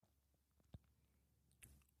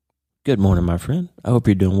Good morning, my friend. I hope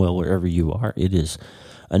you're doing well wherever you are. It is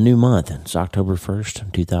a new month. It's October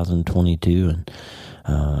 1st, 2022, and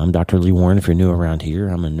I'm Dr. Lee Warren. If you're new around here,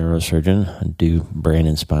 I'm a neurosurgeon. I do brain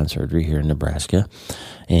and spine surgery here in Nebraska,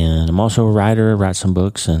 and I'm also a writer. I write some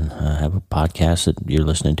books, and I have a podcast that you're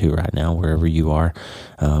listening to right now, wherever you are.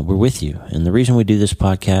 We're with you, and the reason we do this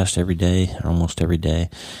podcast every day, almost every day,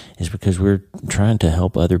 is because we're trying to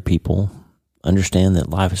help other people understand that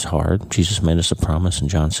life is hard. Jesus made us a promise in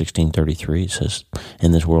John 16:33. It says,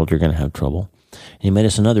 in this world you're going to have trouble. And he made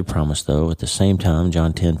us another promise, though, at the same time,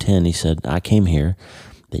 John 10:10, he said, I came here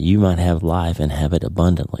that you might have life and have it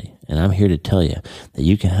abundantly. And I'm here to tell you that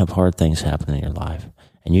you can have hard things happen in your life,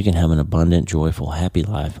 and you can have an abundant, joyful, happy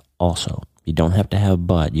life also. You don't have to have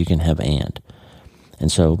but, you can have and.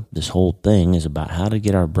 And so this whole thing is about how to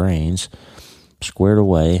get our brains squared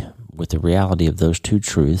away with the reality of those two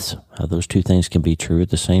truths, how those two things can be true at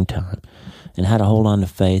the same time, and how to hold on to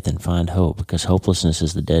faith and find hope, because hopelessness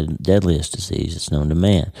is the deadliest disease that's known to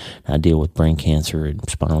man. And I deal with brain cancer and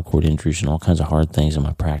spinal cord injuries and all kinds of hard things in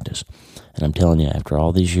my practice. And I'm telling you, after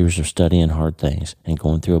all these years of studying hard things and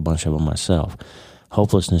going through a bunch of them myself,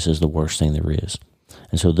 hopelessness is the worst thing there is.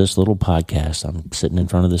 And so this little podcast, I'm sitting in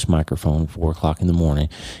front of this microphone at 4 o'clock in the morning,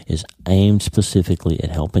 is aimed specifically at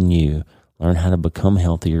helping you learn how to become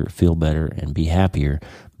healthier, feel better, and be happier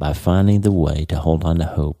by finding the way to hold on to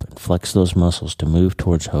hope and flex those muscles to move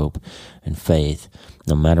towards hope and faith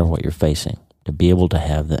no matter what you're facing, to be able to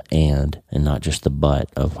have the and not just the but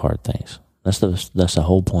of hard things. That's the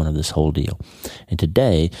whole point of this whole deal. And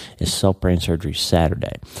today is Self-Brain Surgery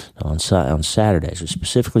Saturday. Now on Saturdays, we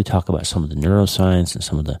specifically talk about some of the neuroscience and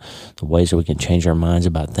some of the ways that we can change our minds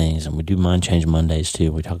about things. And we do Mind Change Mondays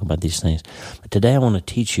too. We talk about these things. But today I want to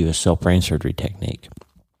teach you a self-brain surgery technique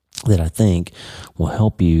that I think will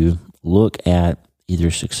help you look at either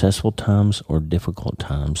successful times or difficult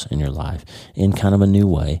times in your life in kind of a new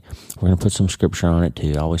way. We're going to put some scripture on it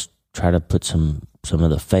too. I always try to put some of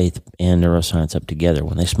the faith and neuroscience up together.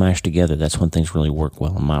 When they smash together, that's when things really work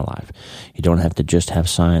well in my life. You don't have to just have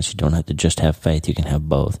science. You don't have to just have faith. You can have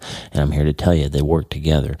both. And I'm here to tell you, they work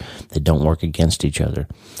together. They don't work against each other,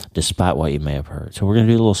 despite what you may have heard. So we're going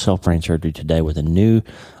to do a little self-brain surgery today with a new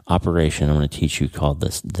operation I'm going to teach you called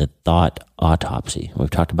the thought autopsy. We've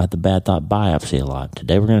talked about the bad thought biopsy a lot.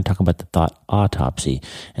 Today we're going to talk about the thought autopsy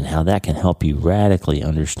and how that can help you radically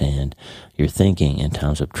understand your thinking in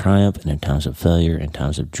times of triumph and in times of failure, in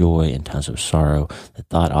times of joy, in times of sorrow. The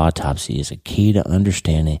thought autopsy is a key to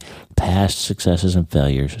understanding past successes and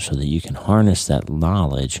failures so that you can harness that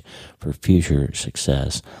knowledge for future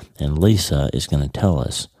success. And Lisa is going to tell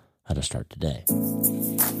us how to start today.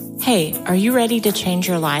 Hey, are you ready to change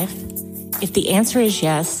your life? If the answer is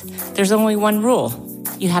yes, there's only one rule.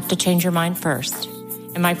 You have to change your mind first.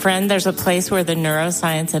 And my friend, there's a place where the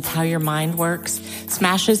neuroscience of how your mind works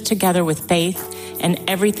smashes together with faith and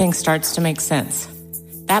everything starts to make sense.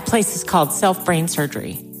 That place is called self-brain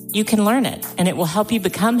surgery. You can learn it, and it will help you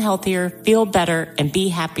become healthier, feel better, and be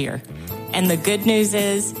happier. And the good news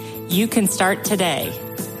is you can start today.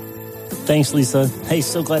 Thanks, Lisa. Hey,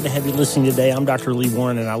 so glad to have you listening today. I'm Dr. Lee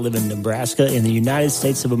Warren, and I live in Nebraska in the United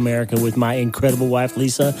States of America with my incredible wife,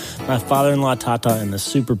 Lisa, my father-in-law, Tata, and the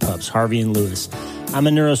super pups, Harvey and Lewis. I'm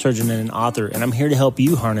a neurosurgeon and an author, and I'm here to help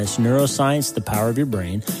you harness neuroscience, the power of your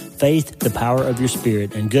brain, faith, the power of your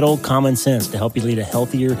spirit, and good old common sense to help you lead a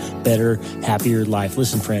healthier, better, happier life.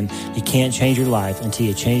 Listen, friend, you can't change your life until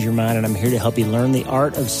you change your mind, and I'm here to help you learn the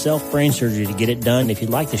art of self-brain surgery to get it done. If you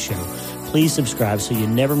like the show, please subscribe so you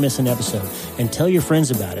never miss an episode, and tell your friends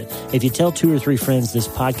about it. If you tell 2 or 3 friends this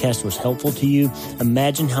podcast was helpful to you,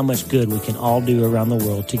 imagine how much good we can all do around the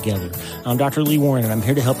world together. I'm Dr. Lee Warren, and I'm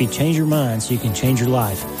here to help you change your mind so you can change your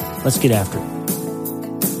life. Let's get after it.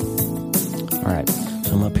 All right,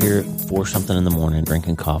 so I'm up here at 4-something in the morning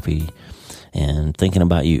drinking coffee and thinking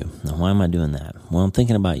about you. Now, why am I doing that? Well, I'm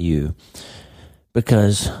thinking about you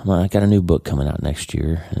because I got a new book coming out next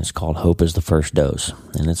year, and it's called Hope is the First Dose.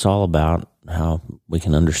 And it's all about how we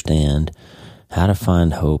can understand how to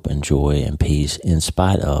find hope and joy and peace in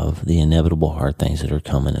spite of the inevitable hard things that are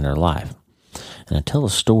coming in our life. And I tell a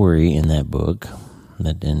story in that book,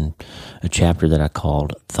 that in a chapter that I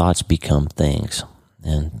called Thoughts Become Things.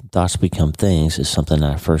 And Thoughts Become Things is something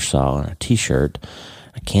that I first saw on a t-shirt.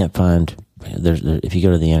 I can't find... if you go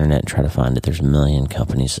to the internet and try to find it, there's a million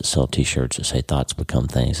companies that sell t-shirts that say thoughts become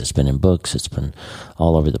things. It's been in books. It's been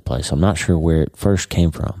all over the place. I'm not sure where it first came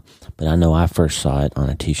from, but I know I first saw it on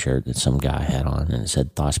a t-shirt that some guy had on, and it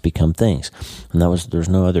said thoughts become things. And there's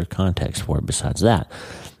no other context for it besides that.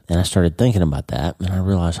 And I started thinking about that, and I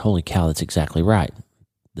realized, holy cow, that's exactly right.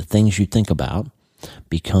 The things you think about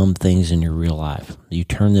become things in your real life. You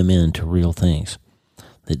turn them into real things.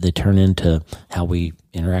 They turn into how we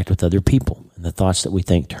interact with other people. And the thoughts that we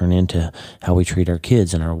think turn into how we treat our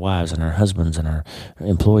kids and our wives and our husbands and our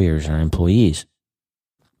employers and our employees.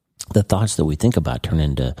 The thoughts that we think about turn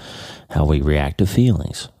into how we react to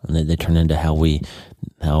feelings. And they turn into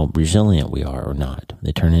how resilient we are or not.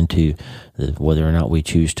 They turn into whether or not we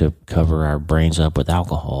choose to cover our brains up with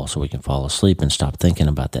alcohol so we can fall asleep and stop thinking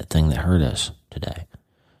about that thing that hurt us today.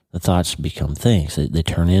 The thoughts become things. They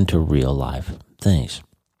turn into real life things.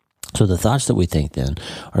 So the thoughts that we think then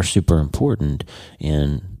are super important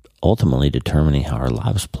in ultimately determining how our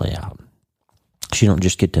lives play out. So you don't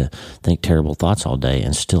just get to think terrible thoughts all day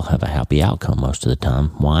and still have a happy outcome most of the time.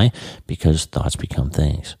 Why? Because thoughts become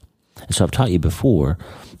things. And so I've taught you before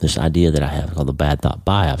this idea that I have called the bad thought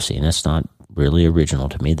biopsy, and that's not really original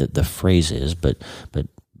to me, that the phrase is, but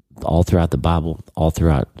all throughout the Bible, all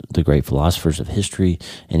throughout the great philosophers of history,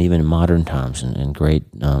 and even in modern times, and great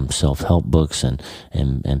self-help books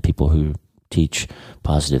and people who teach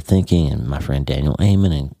positive thinking, and my friend Daniel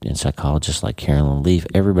Amen and psychologists like Carolyn Leaf,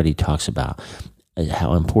 everybody talks about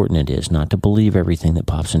how important it is not to believe everything that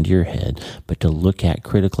pops into your head, but to look at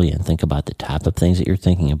critically and think about the type of things that you're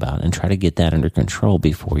thinking about and try to get that under control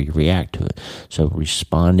before you react to it. So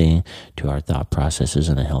responding to our thought processes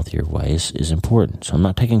in a healthier way is important. So I'm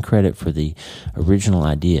not taking credit for the original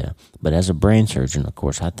idea, but as a brain surgeon, of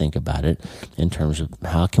course, I think about it in terms of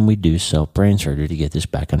how can we do self-brain surgery to get this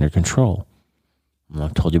back under control.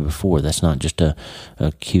 I've told you before, that's not just a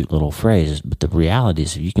cute little phrase, but the reality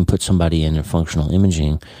is if you can put somebody in a functional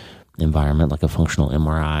imaging environment like a functional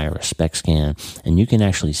MRI or a SPECT scan, and you can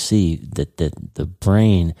actually see that the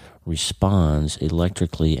brain responds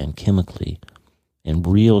electrically and chemically, and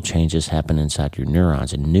real changes happen inside your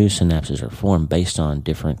neurons, and new synapses are formed based on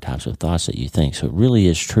different types of thoughts that you think. So it really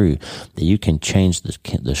is true that you can change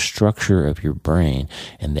the structure of your brain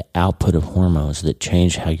and the output of hormones that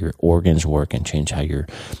change how your organs work and change how your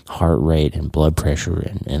heart rate and blood pressure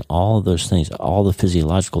and all of those things, all the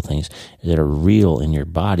physiological things that are real in your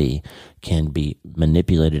body can be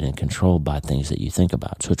manipulated and controlled by things that you think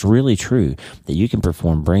about. So it's really true that you can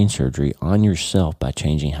perform brain surgery on yourself by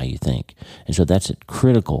changing how you think. And so that's a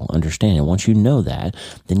critical understanding. Once you know that,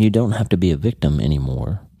 then you don't have to be a victim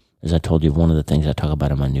anymore. As I told you, one of the things I talk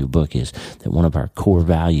about in my new book is that one of our core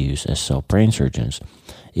values as self-brain surgeons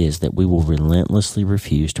is that we will relentlessly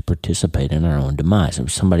refuse to participate in our own demise.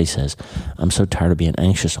 If somebody says, I'm so tired of being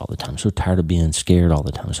anxious all the time, so tired of being scared all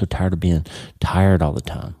the time, so tired of being tired all the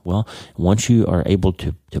time. Well, once you are able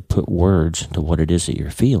to put words to what it is that you're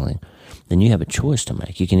feeling, then you have a choice to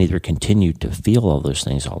make. You can either continue to feel all those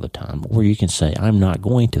things all the time, or you can say, I'm not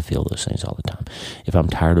going to feel those things all the time. If I'm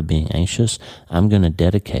tired of being anxious, I'm going to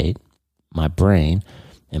dedicate my brain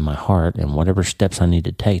and my heart and whatever steps I need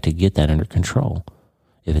to take to get that under control.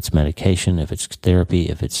 If it's medication, if it's therapy,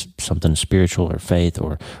 if it's something spiritual or faith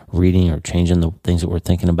or reading or changing the things that we're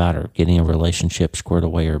thinking about or getting a relationship squared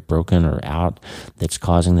away or broken or out that's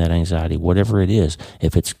causing that anxiety, whatever it is,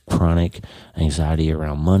 if it's chronic anxiety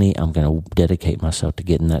around money, I'm going to dedicate myself to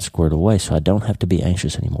getting that squared away so I don't have to be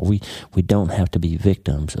anxious anymore. We don't have to be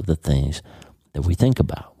victims of the things that we think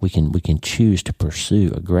about. We can choose to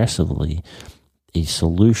pursue aggressively a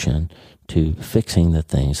solution to fixing the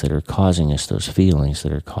things that are causing us those feelings,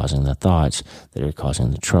 that are causing the thoughts, that are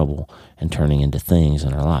causing the trouble, and turning into things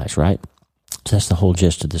in our lives, right? So that's the whole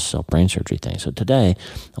gist of this self-brain surgery thing. So today,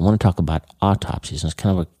 I want to talk about autopsies. And it's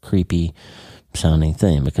kind of a creepy sounding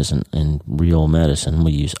thing because in real medicine,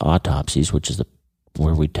 we use autopsies, which is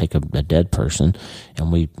where we take a dead person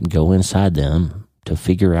and we go inside them to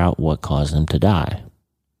figure out what caused them to die,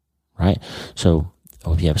 right? So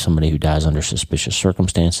if you have somebody who dies under suspicious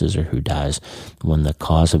circumstances or who dies when the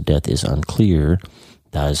cause of death is unclear,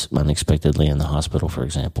 dies unexpectedly in the hospital, for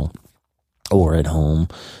example, or at home,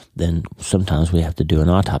 then sometimes we have to do an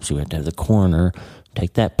autopsy. We have to have the coroner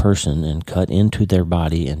take that person and cut into their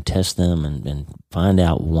body and test them and find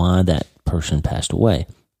out why that person passed away,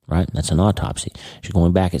 right? That's an autopsy. You're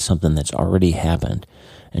going back at something that's already happened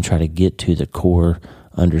and try to get to the core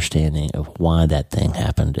understanding of why that thing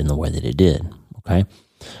happened in the way that it did. Okay?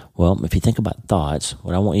 Well, if you think about thoughts,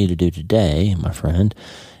 what I want you to do today, my friend,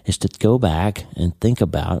 is to go back and think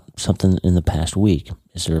about something in the past week.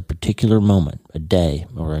 Is there a particular moment, a day,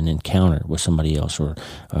 or an encounter with somebody else, or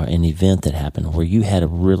an event that happened where you had a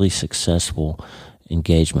really successful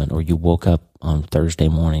engagement, or you woke up on Thursday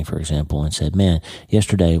morning, for example, and said, man,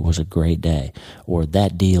 yesterday was a great day, or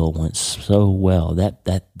that deal went so well,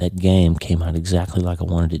 that game came out exactly like I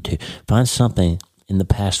wanted it to. Find something in the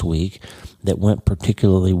past week that went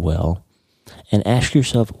particularly well And ask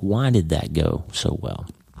yourself, why did that go so well?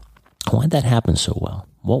 Why did that happen so well?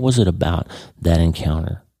 What was it about that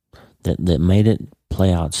encounter that made it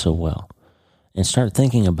play out so well? And start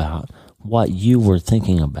thinking about what you were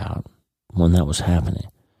thinking about when that was happening.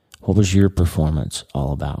 What was your performance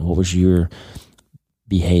all about? What was your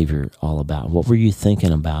behavior all about? What were you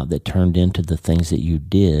thinking about that turned into the things that you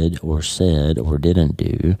did or said or didn't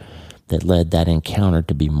do that led that encounter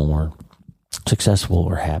to be more successful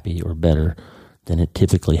or happy or better than it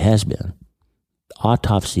typically has been?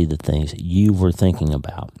 Autopsy the things you were thinking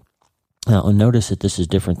about. Now, notice that this is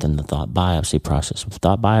different than the thought biopsy process.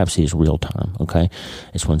 Thought biopsy is real time, okay?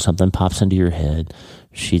 It's when something pops into your head.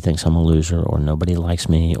 She thinks I'm a loser, or nobody likes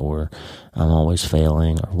me, or I'm always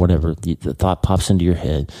failing, or whatever. The thought pops into your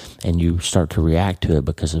head, and you start to react to it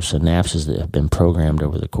because of synapses that have been programmed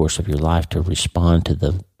over the course of your life to respond to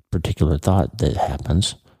the particular thought that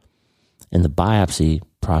happens. And the biopsy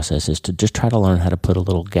process is to just try to learn how to put a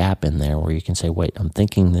little gap in there where you can say, wait, I'm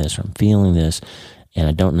thinking this, or I'm feeling this, and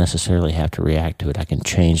I don't necessarily have to react to it. I can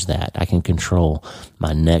change that. I can control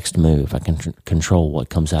my next move. I can control what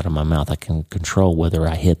comes out of my mouth. I can control whether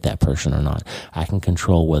I hit that person or not. I can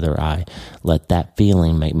control whether I let that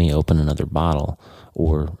feeling make me open another bottle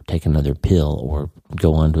or take another pill or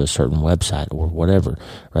go onto a certain website or whatever.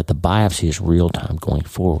 Right? The biopsy is real time going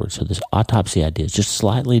forward. So this autopsy idea is just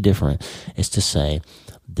slightly different. It's to say,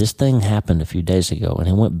 this thing happened a few days ago and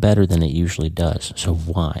it went better than it usually does. So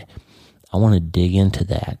why? I want to dig into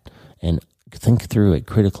that and think through it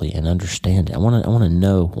critically and understand it. I want to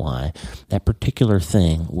know why that particular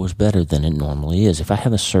thing was better than it normally is. If I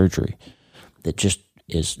have a surgery that just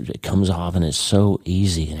it comes off and it's so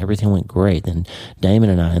easy and everything went great, then Damon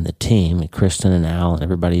and I and the team, and Kristen and Al and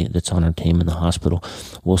everybody that's on our team in the hospital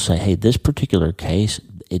will say, hey, this particular case,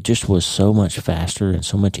 it just was so much faster and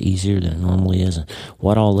so much easier than it normally is. And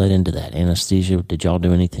what all led into that? Anesthesia? Did y'all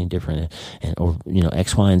do anything different? And or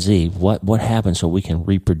X, Y, and Z. What happened so we can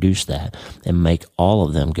reproduce that and make all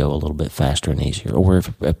of them go a little bit faster and easier? Or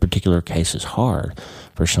if a particular case is hard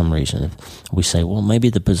for some reason, if we say, well, maybe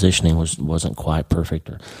the positioning wasn't quite perfect,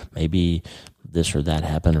 or maybe this or that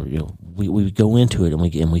happened, or we go into it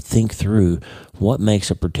and we think through what makes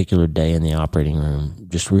a particular day in the operating room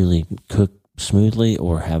just really cook smoothly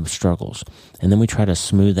or have struggles. And then we try to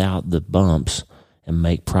smooth out the bumps and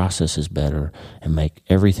make processes better and make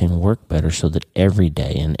everything work better so that every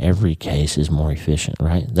day in every case is more efficient,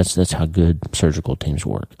 right? That's how good surgical teams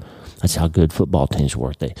work. That's how good football teams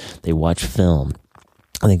work. They watch film.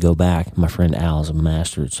 And they go back. My friend Al is a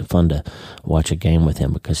master. It's fun to watch a game with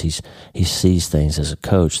him because he sees things as a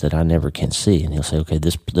coach that I never can see. And he'll say, okay,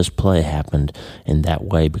 this play happened in that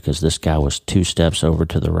way because this guy was 2 steps over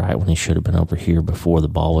to the right when he should have been over here before the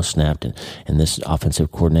ball was snapped. And this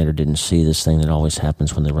offensive coordinator didn't see this thing that always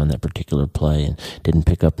happens when they run that particular play and didn't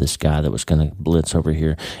pick up this guy that was going to blitz over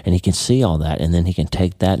here. And he can see all that. And then he can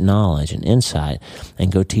take that knowledge and insight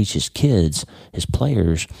and go teach his kids, his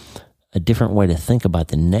players, a different way to think about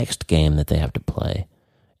the next game that they have to play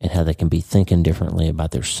and how they can be thinking differently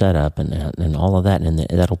about their setup and all of that. And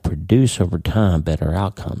that'll produce over time better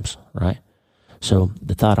outcomes, right? So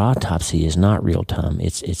the thought autopsy is not real time.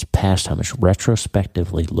 It's past time. It's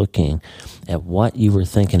retrospectively looking at what you were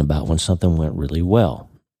thinking about when something went really well.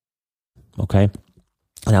 Okay?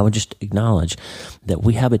 And I would just acknowledge that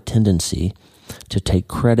we have a tendency to take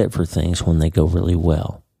credit for things when they go really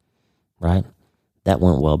well, right? That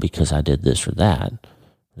went well because I did this or that.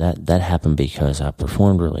 That happened because I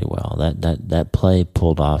performed really well. That play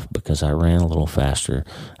pulled off because I ran a little faster.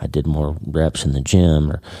 I did more reps in the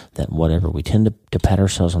gym, or that whatever. We tend to pat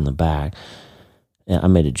ourselves on the back. I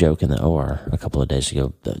made a joke in the OR a couple of days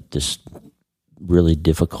ago. This really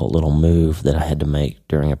difficult little move that I had to make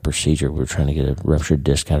during a procedure. We were trying to get a ruptured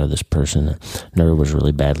disc out of this person. The nerve was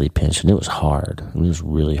really badly pinched, and it was hard. It was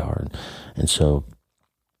really hard. And so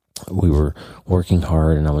we were working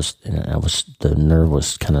hard, and the nerve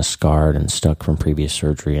was kind of scarred and stuck from previous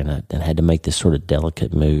surgery, and I had to make this sort of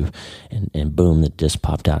delicate move, and boom, the disc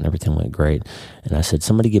popped out and everything went great. And I said,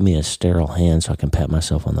 somebody give me a sterile hand so I can pat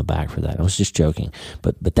myself on the back for that. I was just joking,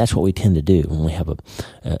 but that's what we tend to do when we have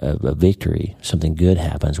a victory, something good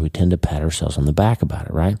happens. We tend to pat ourselves on the back about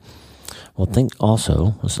it, right? Well, think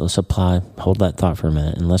also, let's hold that thought for a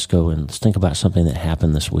minute, and let's think about something that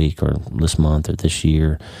happened this week or this month or this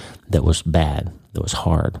year that was bad, that was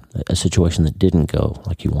hard, a situation that didn't go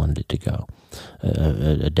like you wanted it to go,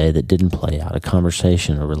 a day that didn't play out, a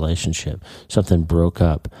conversation, a relationship, something broke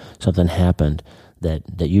up, something happened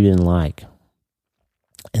that you didn't like.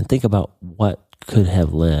 And think about what could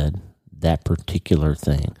have led that particular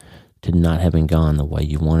thing to not having gone the way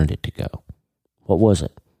you wanted it to go. What was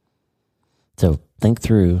it? So think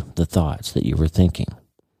through the thoughts that you were thinking.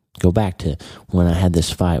 Go back to when I had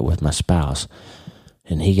this fight with my spouse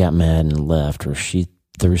and he got mad and left, or she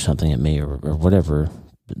threw something at me, or whatever.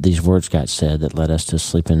 These words got said that led us to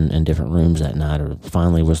sleep in different rooms that night, or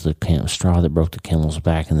finally was the straw that broke the camel's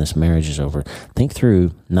back and this marriage is over. Think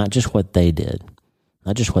through not just what they did,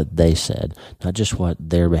 not just what they said, not just what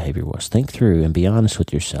their behavior was. Think through and be honest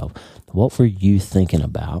with yourself. What were you thinking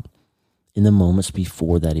about in the moments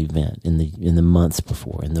before that event, in the months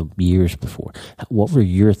before, in the years before? What were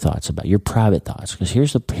your thoughts about, your private thoughts? Because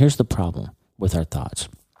here's the problem with our thoughts.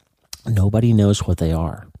 Nobody knows what they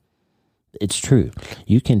are. It's true.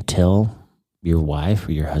 You can tell your wife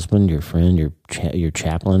or your husband, your friend, your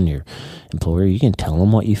chaplain, your employer, you can tell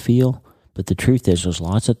them what you feel, but the truth is there's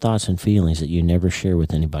lots of thoughts and feelings that you never share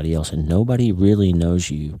with anybody else, and nobody really knows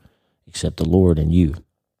you except the Lord and you.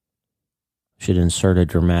 Should insert a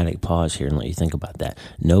dramatic pause here and let you think about that.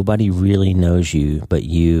 Nobody really knows you but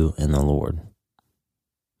you and the Lord.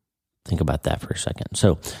 Think about that for a second.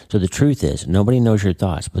 So the truth is, nobody knows your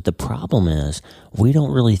thoughts, but the problem is we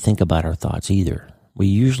don't really think about our thoughts either. We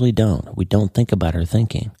usually don't. We don't think about our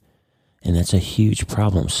thinking, and that's a huge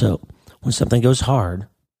problem. So when something goes hard,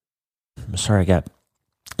 I'm sorry I got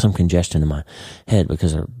some congestion in my head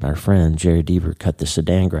because our friend Jerry Deaver cut the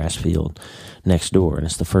Sudan grass field next door, and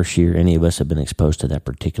it's the first year any of us have been exposed to that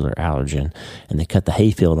particular allergen. And they cut the hay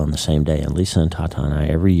field on the same day. And Lisa and Tata and I,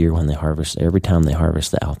 every time they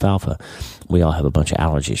harvest the alfalfa, we all have a bunch of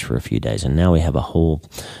allergies for a few days. And now we have a whole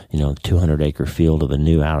 200-acre field of a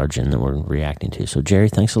new allergen that we're reacting to. So Jerry,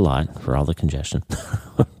 thanks a lot for all the congestion.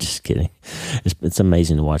 Just kidding. It's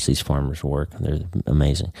amazing to watch these farmers work. They're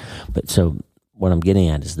amazing. But so what I'm getting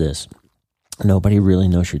at is this. Nobody really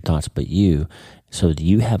knows your thoughts but you. So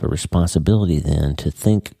you have a responsibility then to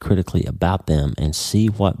think critically about them and see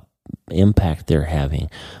what impact they're having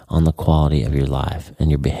on the quality of your life and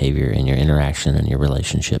your behavior and your interaction and your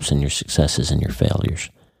relationships and your successes and your failures.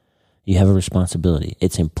 You have a responsibility.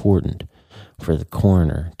 It's important for the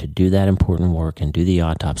coroner to do that important work and do the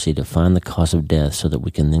autopsy to find the cause of death so that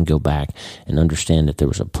we can then go back and understand if there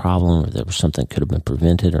was a problem, or there was something that could have been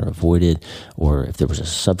prevented or avoided, or if there was a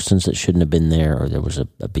substance that shouldn't have been there, or there was a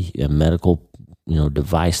medical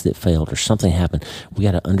device that failed or something happened. We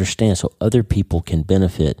got to understand so other people can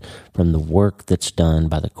benefit from the work that's done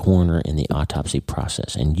by the coroner in the autopsy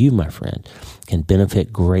process. And you, my friend, can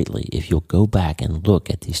benefit greatly if you'll go back and look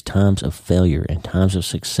at these times of failure and times of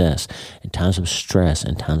success and times of stress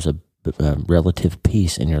and times of relative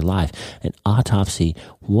peace in your life. An autopsy,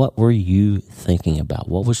 what were you thinking about?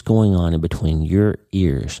 What was going on in between your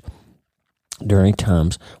ears during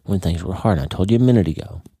times when things were hard? And I told you a minute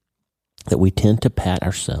ago that we tend to pat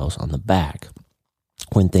ourselves on the back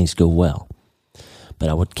when things go well. But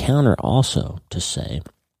I would counter also to say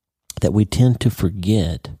that we tend to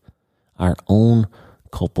forget our own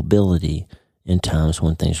culpability in times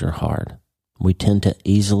when things are hard. We tend to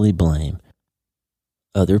easily blame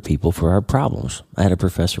other people for our problems. I had a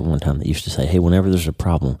professor one time that used to say, hey, whenever there's a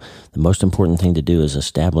problem, the most important thing to do is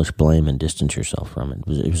establish blame and distance yourself from it.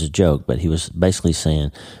 It was a joke, but he was basically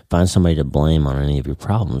saying, find somebody to blame on any of your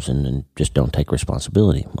problems and just don't take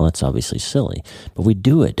responsibility. Well, that's obviously silly, but we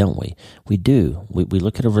do it, don't we? We do. We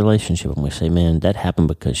look at a relationship and we say, man, that happened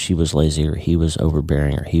because she was lazy, or he was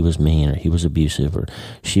overbearing, or he was mean, or he was abusive, or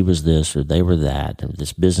she was this, or they were that, or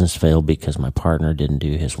this business failed because my partner didn't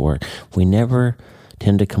do his work. We never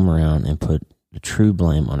tend to come around and put the true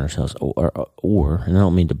blame on ourselves, or and I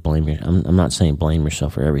don't mean to blame you. I'm not saying blame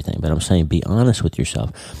yourself for everything, but I'm saying be honest with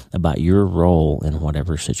yourself about your role in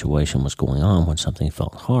whatever situation was going on when something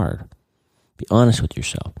felt hard. Be honest with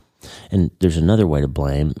yourself. And there's another way to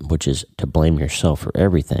blame, which is to blame yourself for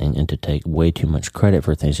everything and to take way too much credit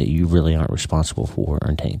for things that you really aren't responsible for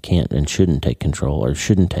and can't and shouldn't take control or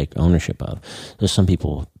shouldn't take ownership of. There's some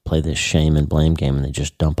people play this shame and blame game and they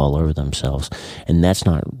just dump all over themselves, and that's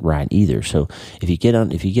not right either. So if you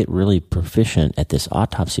get really proficient at this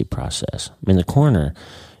autopsy process, I mean, the coroner,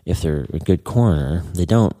 if they're a good coroner, they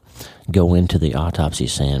don't go into the autopsy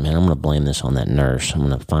saying, man, I'm going to blame this on that nurse. I'm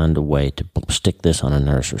going to find a way to stick this on a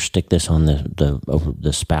nurse or stick this on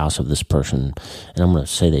the spouse of this person, and I'm going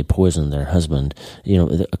to say they poisoned their husband.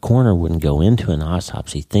 A coroner wouldn't go into an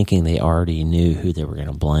autopsy thinking they already knew who they were going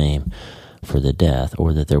to blame for the death,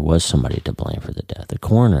 or that there was somebody to blame for the death. The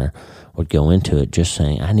coroner would go into it just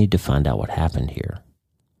saying, I need to find out what happened here,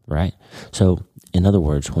 right? So, in other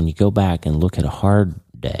words, when you go back and look at a hard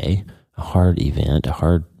day, a hard event, a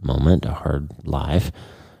hard moment, a hard life,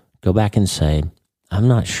 go back and say, I'm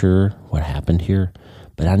not sure what happened here,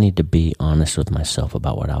 but I need to be honest with myself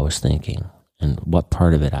about what I was thinking and what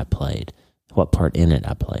part of it I played, what part in it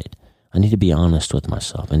I played. I need to be honest with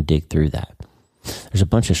myself and dig through that. There's a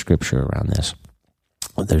bunch of scripture around this.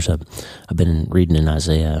 I've been reading in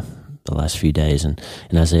Isaiah the last few days, and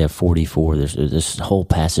in Isaiah 44, there's this whole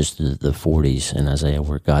passage to the 40s in Isaiah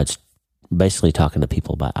where God's basically talking to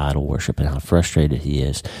people about idol worship and how frustrated he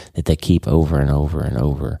is that they keep over and over and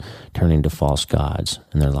over turning to false gods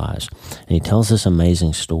in their lives. And he tells this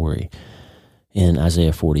amazing story in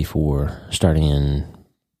Isaiah 44, starting in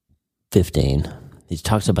 15. He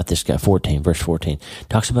talks about this guy, verse 14,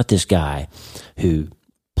 talks about this guy who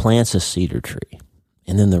plants a cedar tree,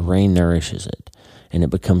 and then the rain nourishes it, and it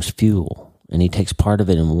becomes fuel. And he takes part of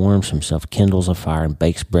it and warms himself, kindles a fire, and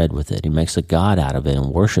bakes bread with it. He makes a god out of it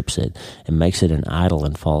and worships it and makes it an idol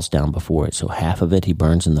and falls down before it. So half of it he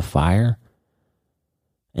burns in the fire,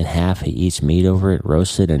 and half he eats meat over it,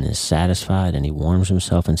 roasts it, and is satisfied. And he warms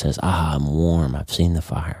himself and says, I'm warm, I've seen the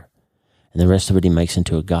fire. And the rest of it he makes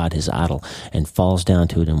into a god, his idol, and falls down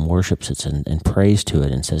to it and worships it and prays to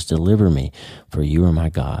it and says, deliver me, for you are my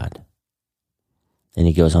God. And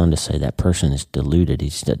he goes on to say that person is deluded. He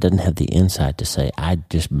doesn't have the insight to say, I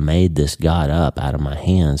just made this God up out of my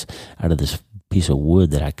hands, out of this piece of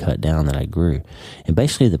wood that I cut down, that I grew. And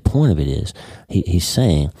basically the point of it is, he's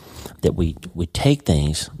saying that we take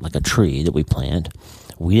things like a tree that we plant.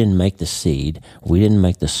 We didn't make the seed. We didn't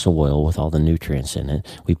make the soil with all the nutrients in it.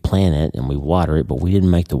 We plant it and we water it, but we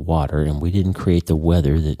didn't make the water, and we didn't create the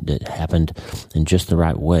weather that happened in just the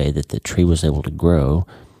right way that the tree was able to grow.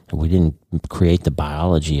 And we didn't create the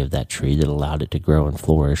biology of that tree that allowed it to grow and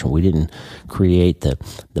flourish. And we didn't create the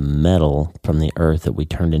metal from the earth that we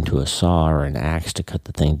turned into a saw or an axe to cut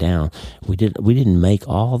the thing down. We didn't make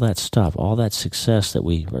all that stuff, all that success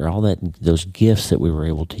those gifts that we were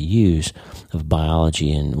able to use of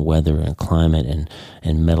biology and weather and climate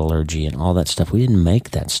and metallurgy and all that stuff. We didn't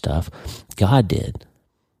make that stuff. God did.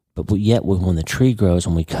 But yet when the tree grows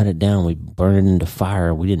and we cut it down, we burn it into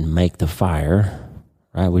fire. We didn't make the fire.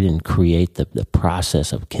 Right? We didn't create the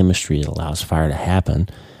process of chemistry that allows fire to happen.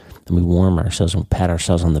 And we warm ourselves and pat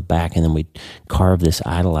ourselves on the back, and then we carve this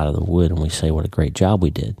idol out of the wood, and we say what a great job we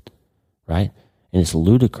did. Right? And it's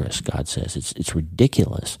ludicrous, God says. It's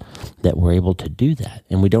ridiculous that we're able to do that.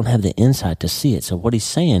 And we don't have the insight to see it. So what he's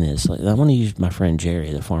saying is, I want to use my friend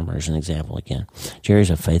Jerry, the farmer, as an example again. Jerry's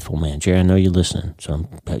a faithful man. Jerry, I know you're listening, so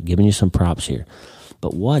I'm giving you some props here.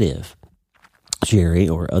 But what if Jerry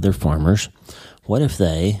or other farmers, what if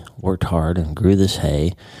they worked hard and grew this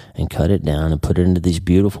hay and cut it down and put it into these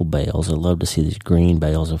beautiful bales? I love to see these green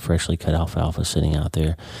bales of freshly cut alfalfa sitting out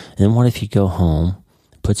there. And then what if you go home,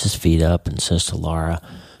 puts his feet up and says to Laura,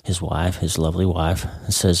 his wife, his lovely wife,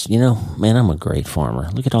 and says, man, I'm a great farmer.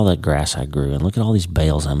 Look at all that grass I grew, and look at all these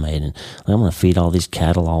bales I made, and I'm going to feed all these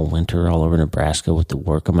cattle all winter all over Nebraska with the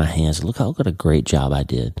work of my hands. Look what a great job I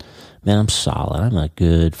did. Man, I'm solid. I'm a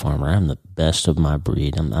good farmer. I'm the best of my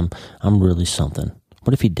breed. I'm really something.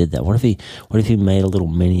 What if he did that? What if he made a little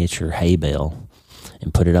miniature hay bale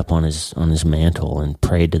and put it up on his mantle and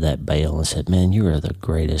prayed to that bale and said, man, you are the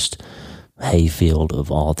greatest hayfield of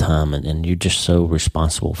all time, and you're just so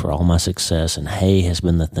responsible for all my success, and hay has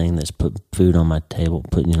been the thing that's put food on my table,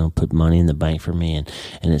 put money in the bank for me, and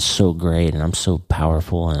it's so great, and I'm so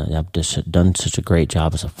powerful, and I've just done such a great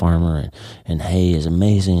job as a farmer, and hay is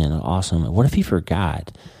amazing and awesome. What if he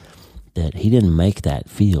forgot that he didn't make that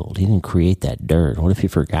field? He didn't create that dirt. What if he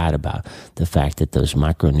forgot about the fact that those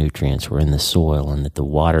micronutrients were in the soil, and that the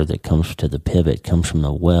water that comes to the pivot comes from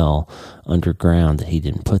the well underground that he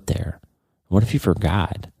didn't put there? What if you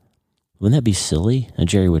forgot? Wouldn't that be silly? Now,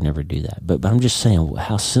 Jerry would never do that. But I'm just saying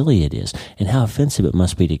how silly it is and how offensive it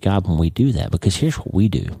must be to God when we do that. Because here's what we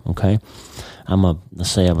do, okay? Let's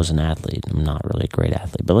say I was an athlete. I'm not really a great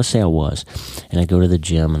athlete, but let's say I was. And I go to the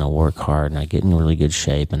gym and I work hard and I get in really good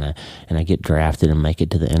shape and I get drafted and make it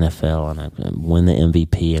to the NFL and I win the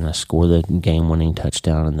MVP and I score the game-winning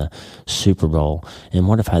touchdown in the Super Bowl. And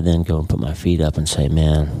what if I then go and put my feet up and say,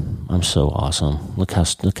 man, I'm so awesome. Look how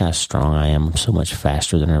strong I am. I'm so much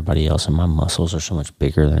faster than everybody else, and my muscles are so much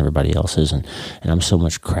bigger than everybody else's, and I'm so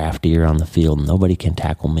much craftier on the field. Nobody can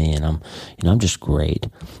tackle me, and I'm just great.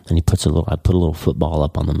 And I put a little football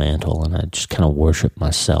up on the mantle, and I just kind of worship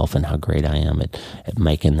myself and how great I am at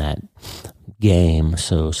making that game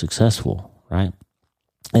so successful, right?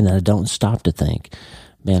 And I don't stop to think,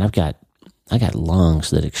 man, I got lungs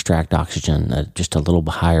that extract oxygen at just a little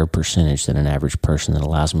higher percentage than an average person, that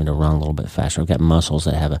allows me to run a little bit faster. I've got muscles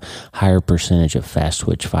that have a higher percentage of fast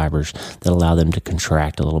twitch fibers that allow them to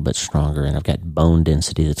contract a little bit stronger. And I've got bone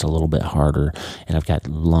density that's a little bit harder. And I've got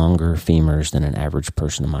longer femurs than an average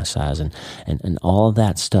person of my size. And all of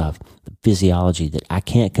that stuff, the physiology that I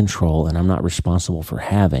can't control and I'm not responsible for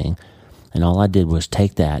having, And all I did was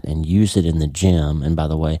take that and use it in the gym. And by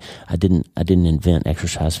the way, I didn't invent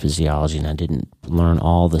exercise physiology, and I didn't learn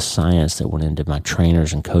all the science that went into my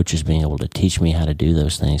trainers and coaches being able to teach me how to do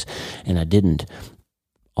those things. And I didn't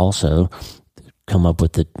also come up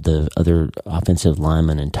with the other offensive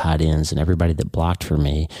linemen and tight ends and everybody that blocked for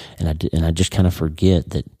me. And I just kind of forget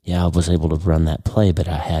that, I was able to run that play, but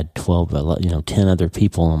I had 10 other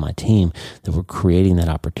people on my team that were creating that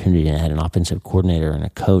opportunity. And I had an offensive coordinator and a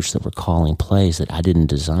coach that were calling plays that I didn't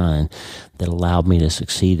design that allowed me to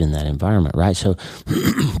succeed in that environment, right? So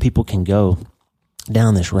people can go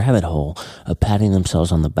down this rabbit hole of patting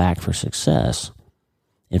themselves on the back for success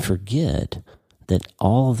and forget that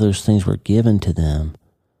all of those things were given to them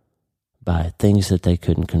by things that they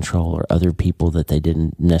couldn't control or other people that they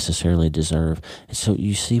didn't necessarily deserve. So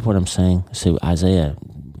you see what I'm saying? So Isaiah,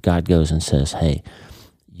 God goes and says, hey,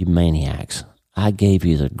 you maniacs, I gave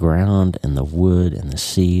you the ground and the wood and the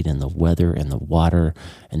seed and the weather and the water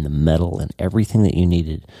and the metal and everything that you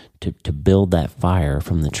needed to build that fire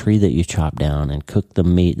from the tree that you chopped down and cook the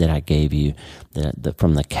meat that I gave you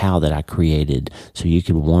from the cow that I created so you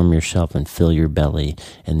could warm yourself and fill your belly,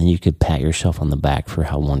 and then you could pat yourself on the back for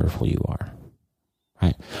how wonderful you are.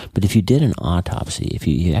 Right? But if you did an autopsy, if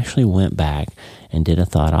you actually went back and did a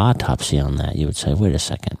thought autopsy on that, you would say, wait a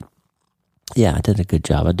second. Yeah, I did a good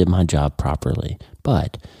job. I did my job properly.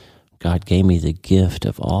 But God gave me the gift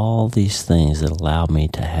of all these things that allowed me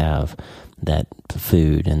to have that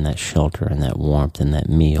food and that shelter and that warmth and that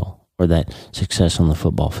meal, or that success on the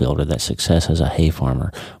football field, or that success as a hay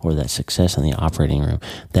farmer, or that success in the operating room.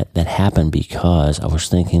 That happened because I was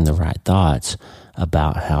thinking the right thoughts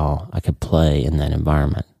about how I could play in that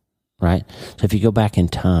environment. Right? So if you go back in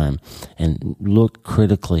time and look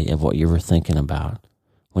critically at what you were thinking about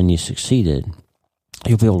when you succeeded,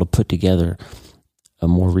 you'll be able to put together a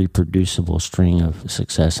more reproducible string of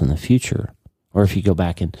success in the future. Or if you go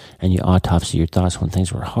back and you autopsy your thoughts when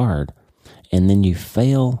things were hard, and then you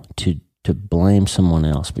fail to blame someone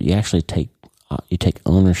else, but you actually take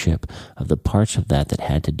ownership of the parts of that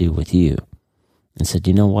had to do with you, and said,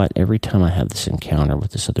 you know what, every time I have this encounter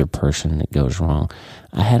with this other person and it goes wrong,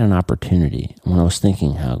 I had an opportunity. When I was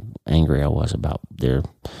thinking how angry I was about their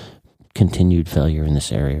continued failure in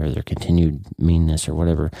this area or their continued meanness or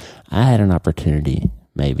whatever, I had an opportunity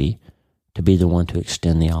maybe to be the one to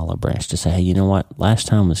extend the olive branch, to say, hey, you know what, last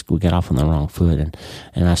time we got off on the wrong foot and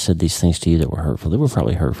I said these things to you that were hurtful. They were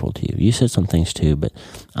probably hurtful to you. You said some things too, but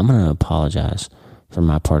I'm going to apologize for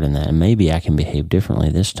my part in that, and maybe I can behave differently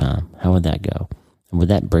this time. How would that go? And would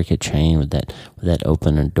that break a chain? Would that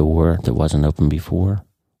open a door that wasn't open before?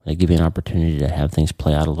 Would that give you an opportunity to have things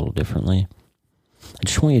play out a little differently? I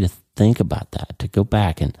just want you to think about that, to go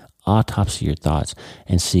back and autopsy your thoughts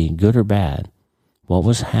and see, good or bad, what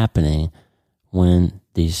was happening when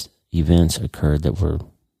these events occurred that were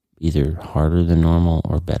either harder than normal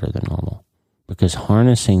or better than normal. Because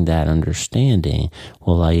harnessing that understanding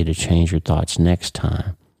will allow you to change your thoughts next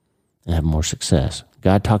time and have more success.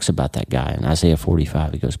 God talks about that guy in Isaiah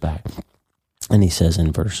 45. He goes back and he says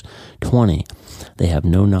in verse 20, they have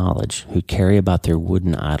no knowledge who carry about their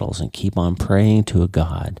wooden idols and keep on praying to a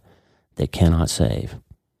God that cannot save.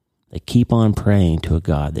 They keep on praying to a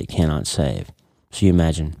God that cannot save. So you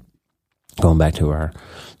imagine, going back to our,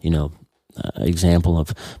 example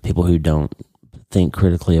of people who don't think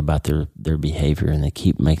critically about their behavior and they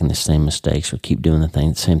keep making the same mistakes or keep doing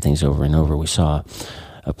the same things over and over. We saw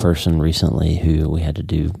a person recently who we had to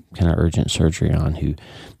do kind of urgent surgery on, who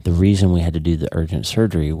the reason we had to do the urgent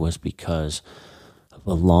surgery was because of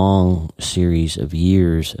a long series of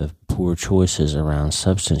years of poor choices around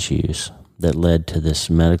substance use that led to this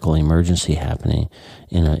medical emergency happening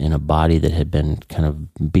in a body that had been kind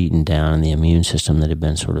of beaten down, and the immune system that had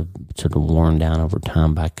been sort of worn down over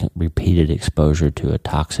time by repeated exposure to a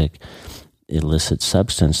toxic illicit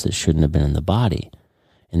substance that shouldn't have been in the body.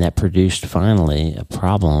 And that produced finally a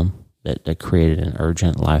problem that created an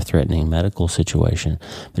urgent, life-threatening medical situation.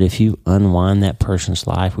 But if you unwind that person's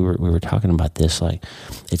life, we were talking about this, like,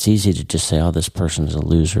 it's easy to just say, oh, this person's a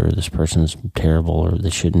loser, or this person's terrible, or they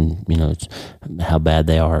shouldn't, it's how bad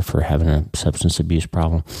they are for having a substance abuse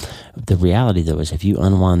problem. The reality, though, is if you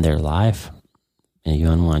unwind their life, and you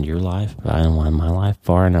unwind your life, I unwind my life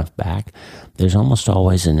far enough back, there's almost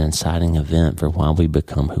always an inciting event for why we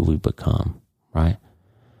become who we become, right?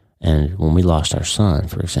 And when we lost our son,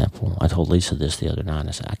 for example, I told Lisa this the other night.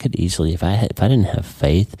 I said, I could easily, if I didn't have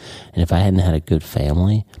faith, and if I hadn't had a good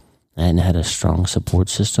family, I hadn't had a strong support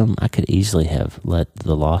system, I could easily have let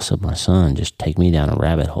the loss of my son just take me down a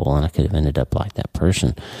rabbit hole, and I could have ended up like that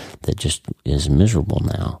person that just is miserable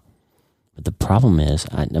now. But the problem is,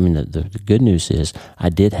 the good news is I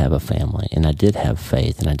did have a family, and I did have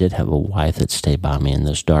faith, and I did have a wife that stayed by me in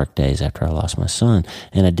those dark days after I lost my son,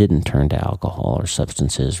 and I didn't turn to alcohol or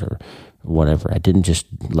substances or whatever. I didn't just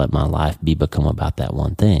let my life become about that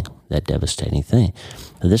one thing, that devastating thing.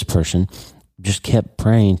 So this person just kept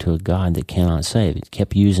praying to a God that cannot save. He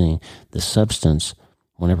kept using the substance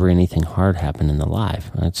whenever anything hard happened in the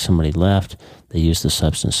life. Somebody left, they used the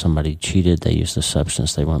substance. Somebody cheated, they used the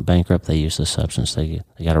substance. They went bankrupt, they used the substance. They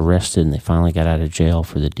got arrested, and they finally got out of jail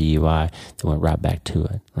for the DUI. They went right back to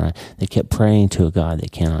it, right? They kept praying to a God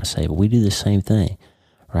that cannot save. We do the same thing,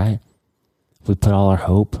 right? We put all our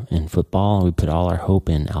hope in football. We put all our hope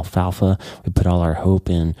in alfalfa. We put all our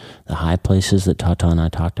hope in the high places that Tata and I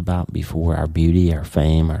talked about before, our beauty, our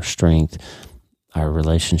fame, our strength, our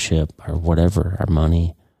relationship, or whatever, our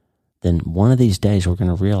money. Then one of these days we're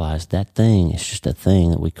going to realize that thing is just a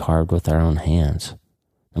thing that we carved with our own hands.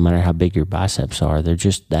 No matter how big your biceps are, they're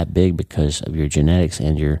just that big because of your genetics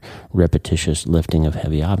and your repetitious lifting of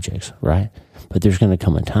heavy objects, right? But there's going to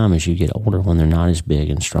come a time as you get older when they're not as big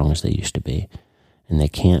and strong as they used to be, and they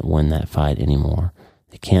can't win that fight anymore.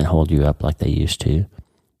 They can't hold you up like they used to.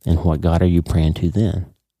 And what God are you praying to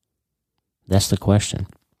then? That's the question.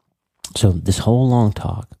 So this whole long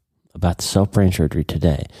talk about the self-brain surgery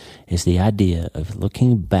today is the idea of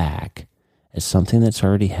looking back at something that's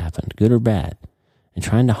already happened, good or bad, and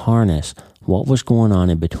trying to harness what was going on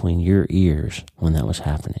in between your ears when that was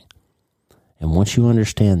happening. And once you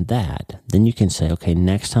understand that, then you can say, okay,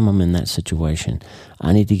 next time I'm in that situation,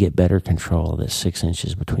 I need to get better control of this 6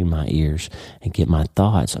 inches between my ears and get my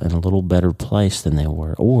thoughts in a little better place than they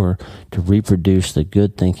were, or to reproduce the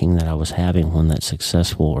good thinking that I was having when that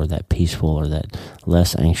successful or that peaceful or that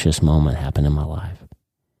less anxious moment happened in my life.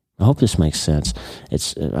 I hope this makes sense.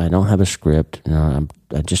 I don't have a script. I'm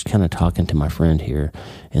just kind of talking to my friend here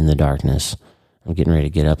in the darkness. I'm getting ready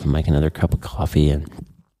to get up and make another cup of coffee,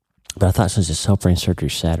 but I thought since it's Self-Brain Surgery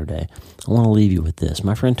Saturday, I want to leave you with this.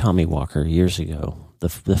 My friend Tommy Walker, years ago, the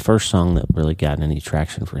first song that really got any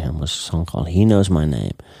traction for him was a song called He Knows My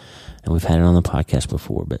Name. And we've had it on the podcast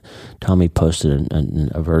before, but Tommy posted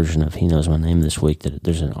a version of He Knows My Name this week. That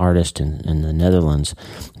there's an artist in the Netherlands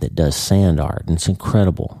that does sand art, and it's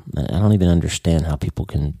incredible. I don't even understand how people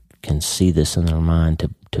can see this in their mind to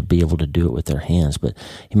be able to do it with their hands, but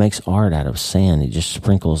he makes art out of sand. He just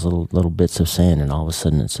sprinkles little bits of sand, and all of a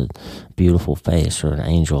sudden it's a beautiful face or an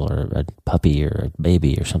angel or a puppy or a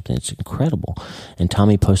baby or something. It's incredible. And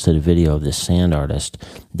Tommy posted a video of this sand artist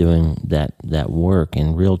doing that work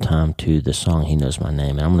in real time to the song He Knows My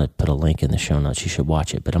Name, and I'm going to put a link in the show notes. You should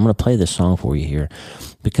watch it, but I'm going to play this song for you here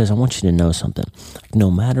because I want you to know something. No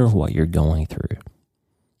matter what you're going through,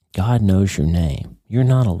 God knows your name. You're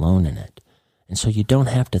not alone in it. And so you don't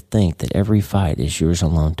have to think that every fight is yours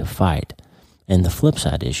alone to fight. And the flip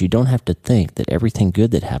side is you don't have to think that everything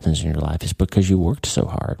good that happens in your life is because you worked so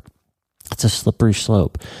hard. It's a slippery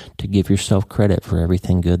slope to give yourself credit for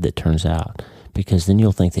everything good that turns out, because then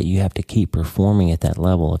you'll think that you have to keep performing at that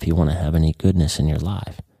level if you want to have any goodness in your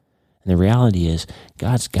life. And the reality is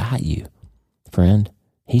God's got you, friend.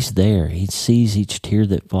 He's there. He sees each tear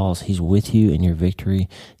that falls. He's with you in your victory.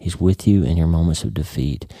 He's with you in your moments of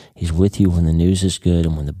defeat. He's with you when the news is good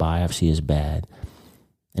and when the biopsy is bad.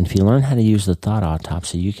 And if you learn how to use the thought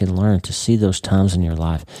autopsy, you can learn to see those times in your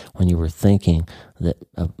life when you were thinking that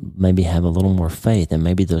maybe have a little more faith, and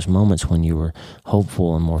maybe those moments when you were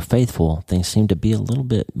hopeful and more faithful, things seemed to be a little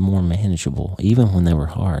bit more manageable, even when they were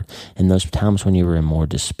hard. And those times when you were in more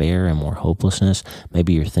despair and more hopelessness,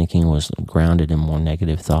 maybe your thinking was grounded in more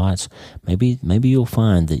negative thoughts, maybe you'll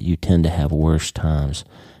find that you tend to have worse times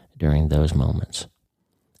during those moments.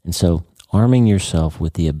 And so arming yourself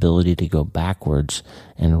with the ability to go backwards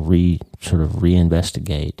and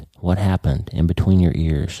reinvestigate what happened in between your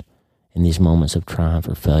ears in these moments of triumph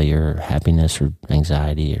or failure or happiness or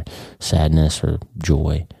anxiety or sadness or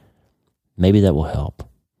joy, maybe that will help,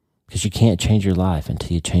 because you can't change your life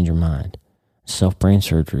until you change your mind. Self-brain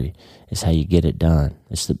surgery is how you get it done.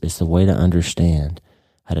 It's the way to understand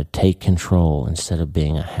how to take control instead of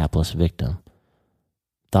being a hapless victim.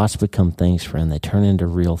 Thoughts become things, friend. They turn into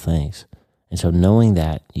real things. And so knowing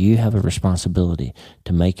that, you have a responsibility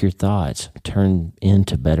to make your thoughts turn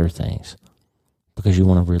into better things, because you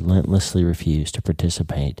want to relentlessly refuse to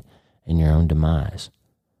participate in your own demise.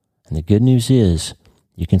 And the good news is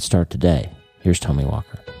you can start today. Here's Tommy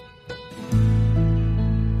Walker.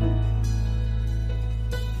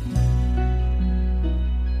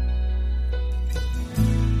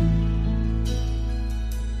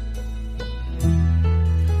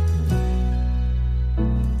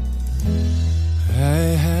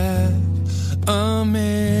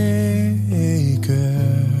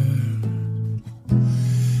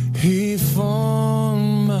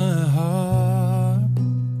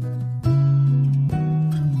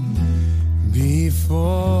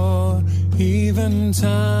 before even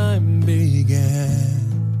time began.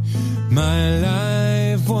 My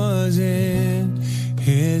life was in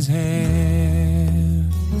his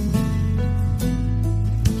hand,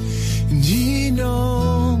 and he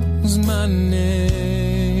knows my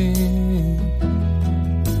name.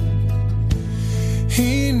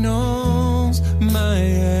 He knows my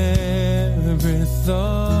every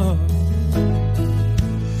thought,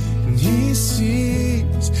 and he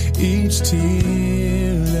sees each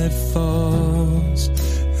tear that falls,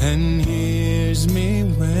 and hears me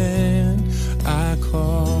when I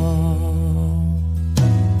call.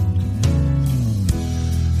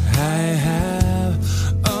 I have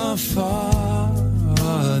a Father.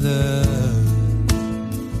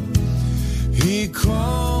 He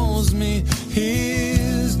calls me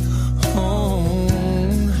his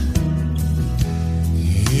own.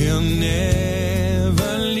 He'll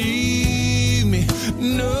never leave me.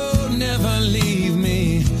 No, never leave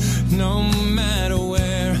me. No matter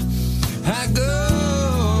where I go.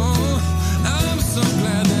 I'm so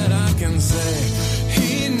glad that I can say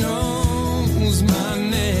he knows my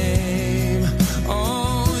name.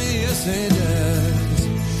 Oh, yes, he does.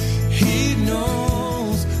 He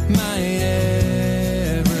knows my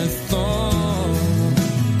every thought,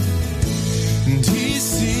 and he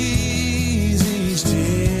sees each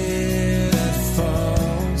tear that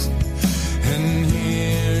falls, and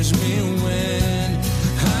hears me when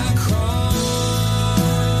I call.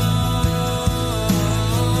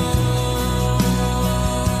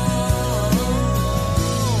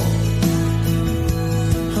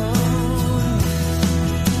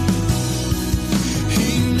 He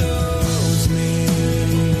knows me.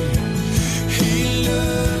 He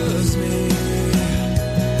loves me.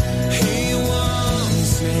 He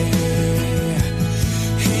wants me.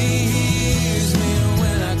 He hears me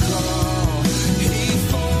when I call. He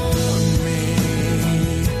formed me,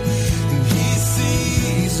 and he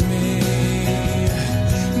sees me.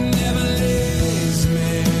 Never leaves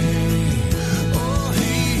me. Oh,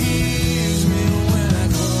 he hears me when I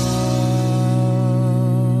call.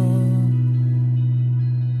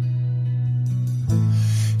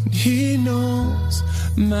 He knows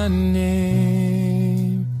my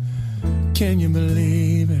name. Can you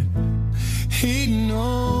believe it? He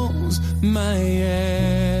knows my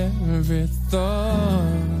every thought,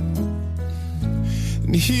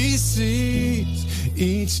 and he sees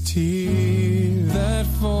each tear that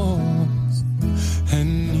falls, and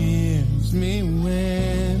hears me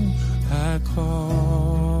when I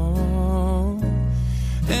call,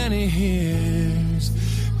 and he hears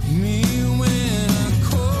me when I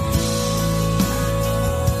call.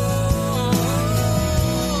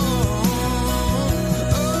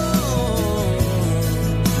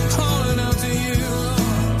 Calling out to you,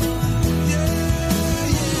 yeah,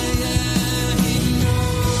 yeah, yeah. He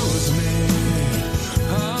knows me.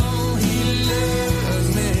 Oh, he loves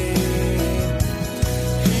me.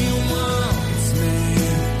 He wants me.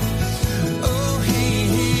 Oh, he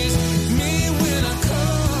hears me when I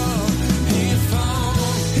call. He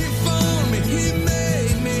found me. He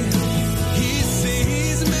made me. He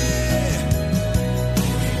sees me.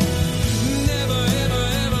 Never, ever,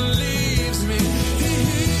 ever leaves me. He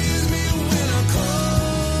hears me when I call.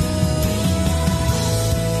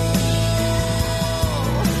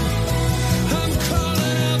 I'm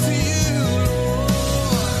calling out to you, Lord.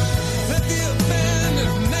 Let the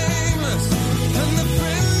abandoned, nameless, and the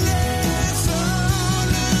friendless all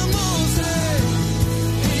them all say,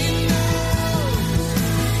 he knows.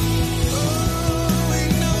 Oh, he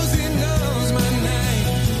knows my name.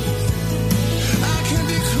 I can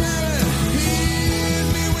declare it. He hears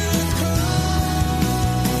me when I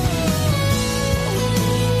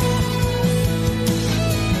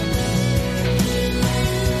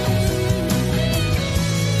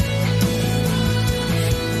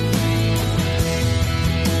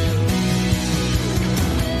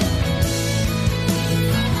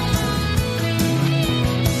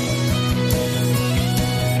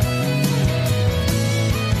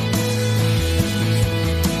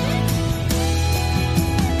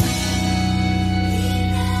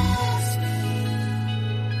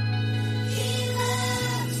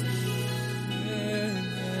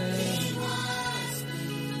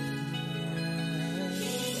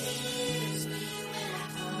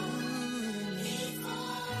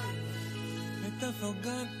let the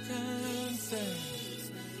forgotten say,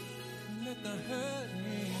 let the hurt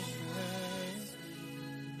me say,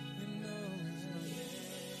 he knows my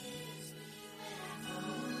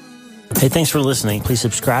name. Hey, thanks for listening. Please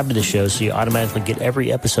subscribe to the show so you automatically get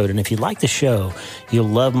every episode. And if you like the show, you'll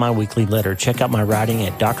love my weekly letter. Check out my writing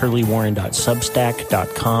at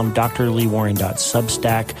drleewarren.substack.com,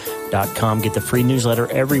 drleewarren.substack.com. Get the free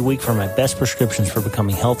newsletter every week for my best prescriptions for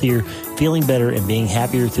becoming healthier, feeling better, and being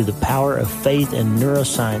happier through the power of faith and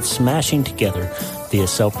neuroscience smashing together via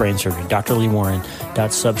self-brain surgery.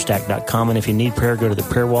 drleewarren.substack.com. And if you need prayer, go to the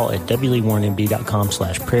prayer wall at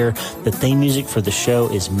wleewarrenmd.com/prayer. The theme music for the show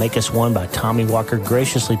is Make Us One by Tommy Walker,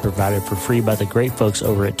 graciously provided for free by the great folks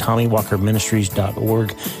over at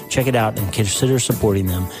TommyWalkerMinistries.org. Check it out and consider supporting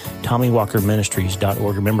them.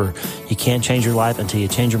 TommyWalkerMinistries.org. Remember, you can't change your life until you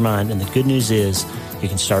change your mind. And the good news is you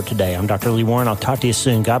can start today. I'm Dr. Lee Warren. I'll talk to you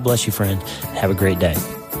soon. God bless you, friend. Have a great day.